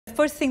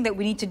first thing that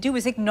we need to do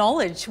is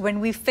acknowledge when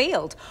we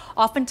failed.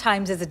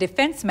 Oftentimes, as a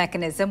defense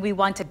mechanism, we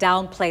want to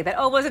downplay that,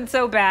 oh, it wasn't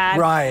so bad.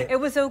 Right. It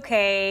was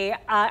okay.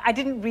 I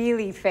didn't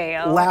really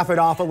fail. Laugh it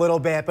off a little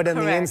bit, but in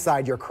Correct. the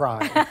inside, you're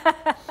crying.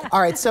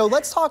 All right, so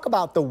let's talk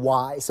about the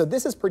why. So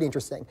this is pretty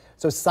interesting.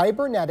 So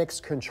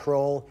cybernetics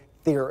control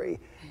theory.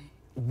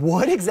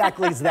 What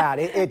exactly is that?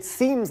 It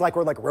seems like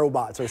we're like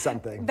robots or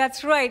something.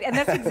 That's right, and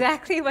that's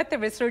exactly what the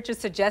researchers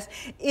suggest,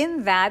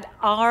 in that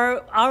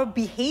our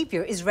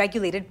behavior is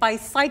regulated by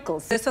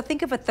cycles. So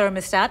think of a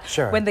thermostat.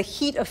 Sure. When the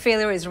heat of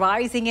failure is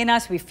rising in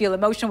us, we feel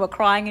emotional, we're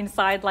crying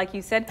inside, like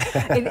you said.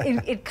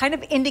 It kind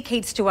of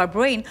indicates to our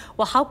brain,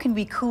 well, how can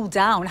we cool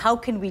down? How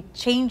can we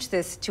change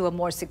this to a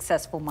more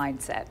successful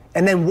mindset?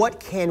 And then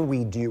what can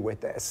we do with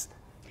this?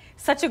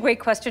 Such a great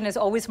question, as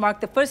always,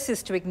 Mark. The first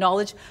is to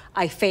acknowledge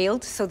I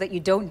failed, so that you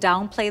don't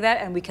downplay that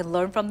and we can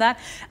learn from that.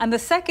 And the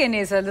second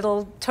is a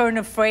little turn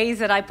of phrase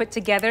that I put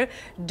together: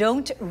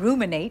 don't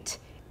ruminate,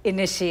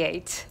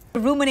 initiate.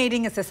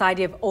 Ruminating is this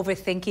idea of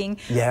overthinking.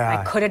 Yeah.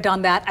 I could have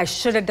done that. I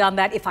should have done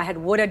that. If I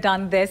would have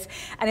done this.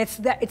 And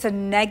it's a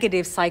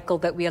negative cycle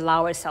that we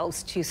allow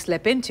ourselves to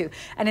slip into.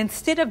 And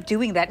instead of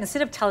doing that,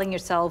 instead of telling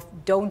yourself,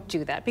 don't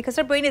do that, because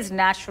our brain is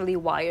naturally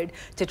wired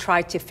to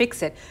try to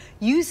fix it,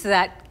 use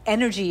that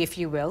energy, if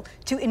you will,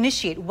 to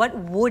initiate. What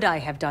would I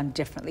have done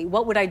differently?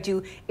 What would I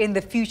do in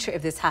the future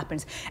if this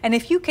happens? And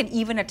if you can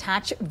even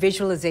attach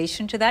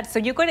visualization to that, so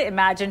you're going to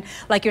imagine,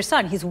 like your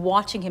son, he's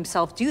watching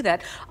himself do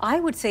that.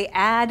 I would say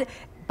add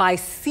by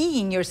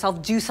seeing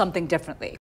yourself do something differently.